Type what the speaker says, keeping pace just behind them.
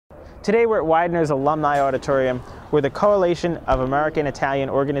Today we're at Widener's Alumni Auditorium, where the Coalition of American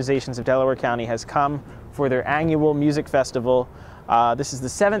Italian Organizations of Delaware County has come for their annual music festival. This is the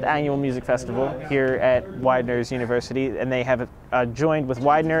 7th annual music festival here at Widener's University, and they have joined with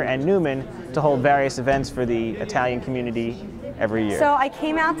Widener and Newman to hold various events for the Italian community every year. So I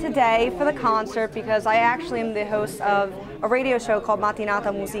came out today for the concert because I actually am the host of a radio show called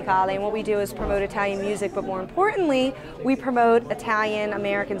Mattinata Musicale, and what we do is promote Italian music, but more importantly, we promote Italian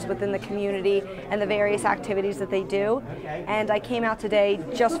Americans within the community and the various activities that they do. And I came out today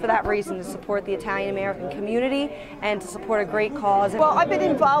just for that reason, to support the Italian American community and to support a great cause. Well, I've been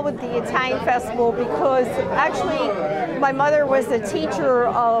involved with the Italian Festival because actually my mother was a teacher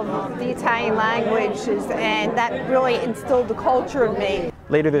of the Italian languages, and that really instilled the culture in me.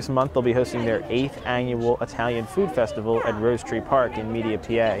 Later this month, they'll be hosting their 8th annual Italian Food Festival at Rose Tree Park in Media,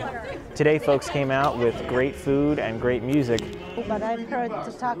 PA. Today, folks came out with great food and great music. But I've heard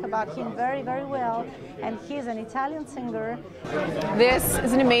to talk about him very, very well, and he's an Italian singer. This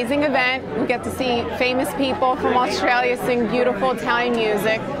is an amazing event. We get to see famous people from Australia sing beautiful Italian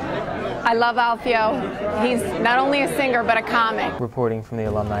music. I love Alfio. He's not only a singer, but a comic. Reporting from the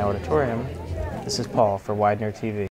Alumni Auditorium, this is Paul for Widener TV.